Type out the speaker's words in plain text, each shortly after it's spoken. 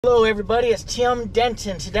Hello everybody, it's Tim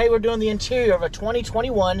Denton. Today we're doing the interior of a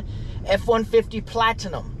 2021 F-150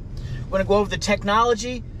 Platinum. We're going to go over the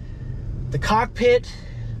technology, the cockpit,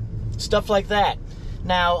 stuff like that.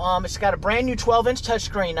 Now, it's got a brand new 12-inch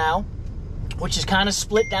touchscreen now, which is kind of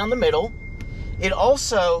split down the middle. It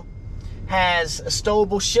also has a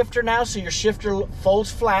stowable shifter now, so your shifter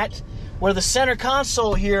folds flat, where the center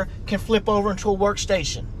console here can flip over into a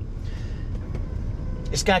workstation.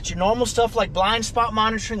 It's got your normal stuff like blind spot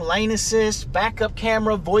monitoring, lane assist, backup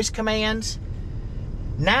camera, voice commands.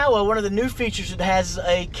 Now, one of the new features, it has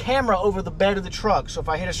a camera over the bed of the truck. So if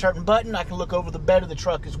I hit a certain button, I can look over the bed of the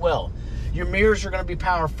truck as well. Your mirrors are going to be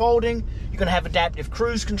power folding. You're going to have adaptive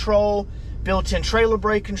cruise control, built-in trailer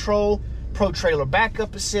brake control, pro trailer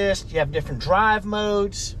backup assist. You have different drive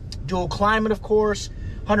modes, dual climate, of course,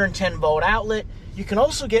 110 volt outlet. You can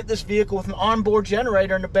also get this vehicle with an onboard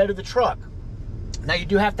generator in the bed of the truck. Now, you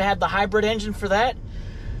do have to have the hybrid engine for that,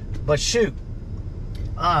 but shoot.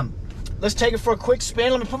 Let's take it for a quick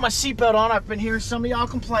spin. Let me put my seatbelt on. I've been hearing some of y'all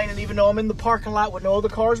complaining, even though I'm in the parking lot with no other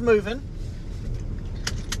cars moving.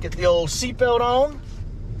 Get the old seatbelt on.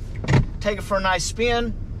 Take it for a nice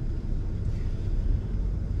spin.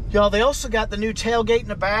 Y'all, they also got the new tailgate in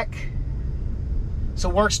the back. It's a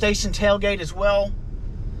workstation tailgate as well.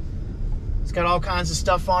 It's got all kinds of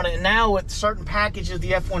stuff on it. And now with certain packages of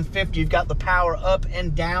the F-150, you've got the power up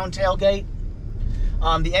and down tailgate.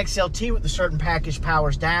 The XLT with the certain package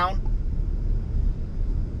powers down.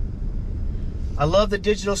 I love the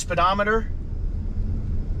digital speedometer.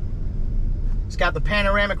 It's got the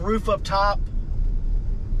panoramic roof up top.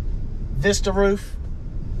 Vista roof.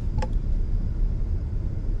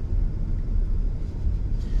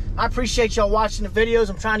 I appreciate y'all watching the videos.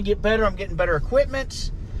 I'm trying to get better. I'm getting better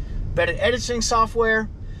equipment, better editing software.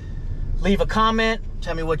 Leave a comment.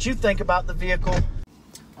 Tell me what you think about the vehicle.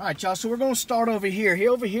 All right, y'all, so we're going to start over here.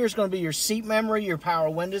 Over here is going to be your seat memory, your power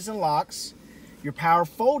windows and locks, your power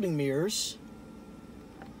folding mirrors,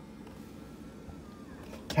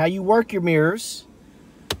 how you work your mirrors,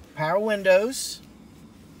 power windows.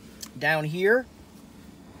 Down here,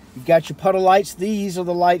 you've got your puddle lights. These are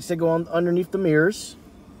the lights that go on underneath the mirrors.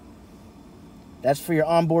 That's for your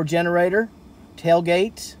onboard generator,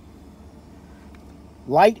 tailgate,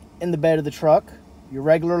 light in the bed of the truck, your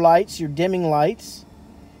regular lights, your dimming lights.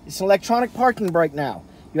 It's an electronic parking brake now.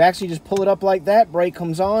 You actually just pull it up like that, brake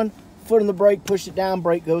comes on, foot on the brake, push it down,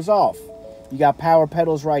 brake goes off. You got power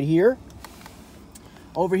pedals right here.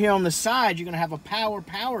 Over here on the side, you're going to have a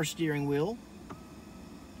power steering wheel.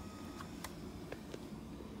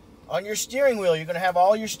 On your steering wheel, you're going to have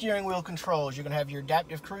all your steering wheel controls. You're going to have your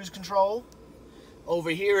adaptive cruise control. Over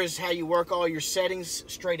here is how you work all your settings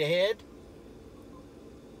straight ahead.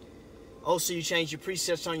 Also, you change your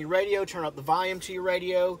presets on your radio, turn up the volume to your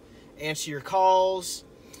radio, answer your calls.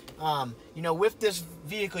 You know, with this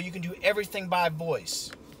vehicle, you can do everything by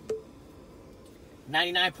voice.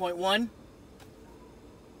 99.1.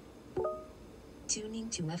 Tuning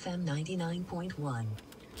to FM 99.1.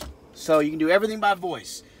 So you can do everything by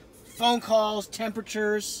voice. Phone calls,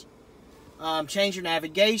 temperatures, change your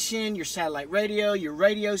navigation, your satellite radio, your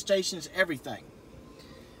radio stations, everything.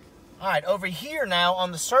 All right, over here now,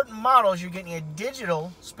 on the certain models, you're getting a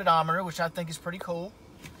digital speedometer, which I think is pretty cool.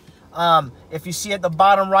 If you see at the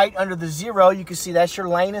bottom right under the 0, you can see that's your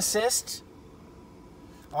lane assist.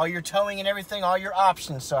 All your towing and everything, all your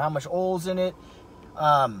options. So how much oil's in it,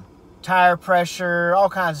 tire pressure, all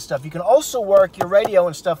kinds of stuff. You can also work your radio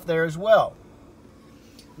and stuff there as well.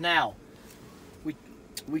 Now,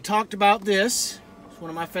 we talked about this. It's one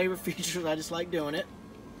of my favorite features. I just like doing it.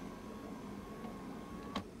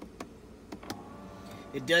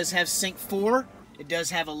 It does have Sync 4. It does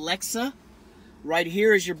have Alexa. Right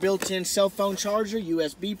here is your built-in cell phone charger,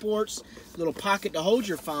 USB ports, little pocket to hold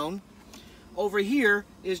your phone. Over here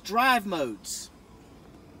is drive modes.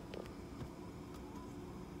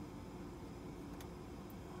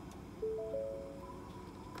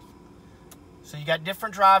 So you got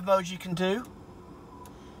different drive modes you can do.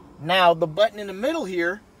 Now, the button in the middle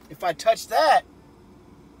here, if I touch that,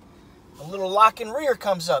 a little lock and rear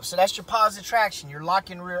comes up. So that's your positive traction, your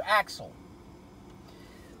lock and rear axle.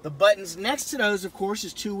 The buttons next to those, of course,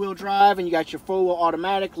 is two-wheel drive, and you got your four-wheel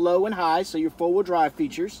automatic, low and high, so your four-wheel drive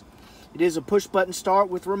features. It is a push-button start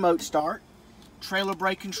with remote start. Trailer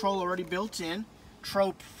brake control already built in.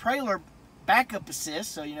 Trailer backup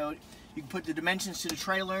assist, so you know you can put the dimensions to the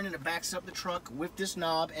trailer in, and it backs up the truck with this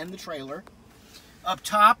knob and the trailer. Up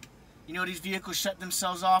top, you know these vehicles shut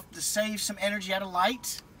themselves off to save some energy out of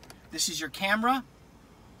light. This is your camera.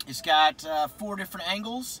 It's got 4 different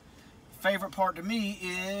angles. Favorite part to me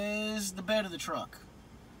is the bed of the truck.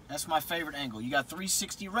 That's my favorite angle. You got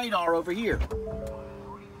 360 radar over here.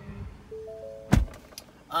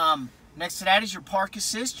 Next to that is your park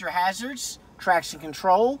assist, your hazards, traction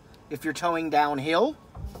control if you're towing downhill.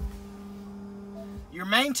 Your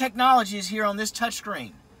main technology is here on this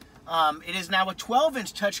touchscreen. It is now a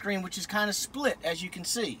 12-inch touchscreen, which is kind of split, as you can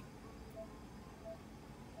see.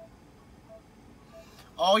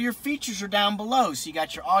 All your features are down below. So you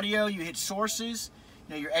got your audio, you hit sources,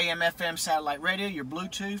 you know, your AM, FM, satellite radio, your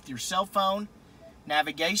Bluetooth, your cell phone,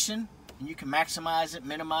 navigation, and you can maximize it,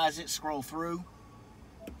 minimize it, scroll through.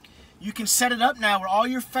 You can set it up now where all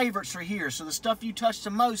your favorites are here. So the stuff you touch the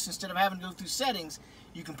most, instead of having to go through settings,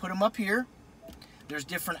 you can put them up here. There's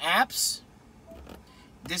different apps.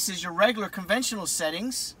 This is your regular conventional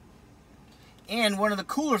settings. And one of the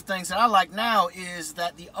cooler things that I like now is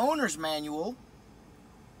that the owner's manual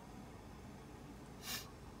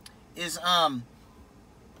is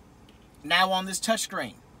now on this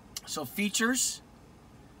touchscreen. So features,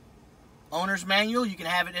 owner's manual, you can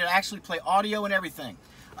have it, it'll actually play audio and everything.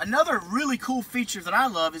 Another really cool feature that I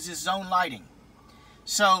love is this zone lighting.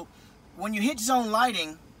 So when you hit zone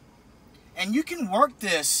lighting, and you can work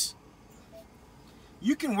this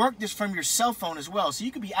from your cell phone as well. So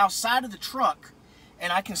you could be outside of the truck,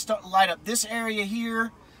 and I can start light up this area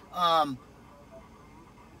here,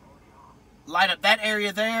 light up that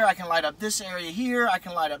area there, I can light up this area here, I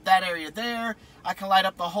can light up that area there, I can light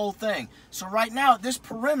up the whole thing. So right now at this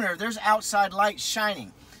perimeter, there's outside lights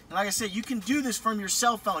shining. And like I said, you can do this from your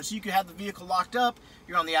cell phone. So you can have the vehicle locked up,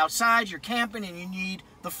 you're on the outside, you're camping, and you need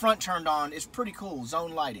the front turned on. It's pretty cool,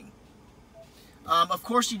 zone lighting. Of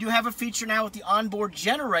course, you do have a feature now with the onboard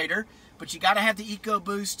generator, but you got to have the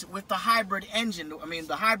EcoBoost with the hybrid engine. I mean,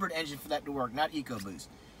 the hybrid engine for that to work, not EcoBoost.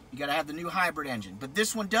 You got to have the new hybrid engine. But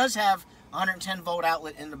this one does have 110 volt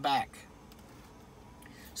outlet in the back.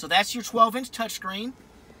 So that's your 12-inch touchscreen.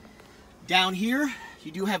 Down here,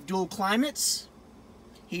 you do have dual climates,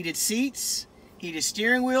 heated seats, heated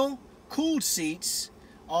steering wheel, cooled seats,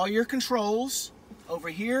 all your controls. Over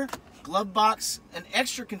here, glove box, an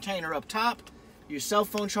extra container up top, your cell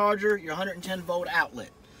phone charger, your 110 volt outlet.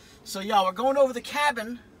 So y'all, we're going over the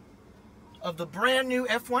cabin of the brand new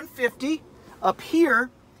F-150. Up here,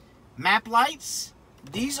 map lights.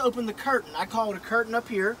 These open the curtain. I call it a curtain up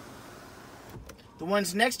here. The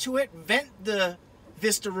ones next to it vent the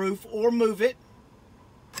Vista roof or move it.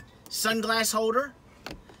 Sunglass holder.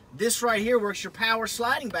 This right here works your power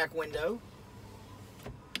sliding back window.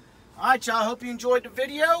 Alright y'all, hope you enjoyed the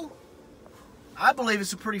video. I believe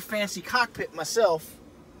it's a pretty fancy cockpit myself.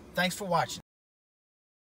 Thanks for watching.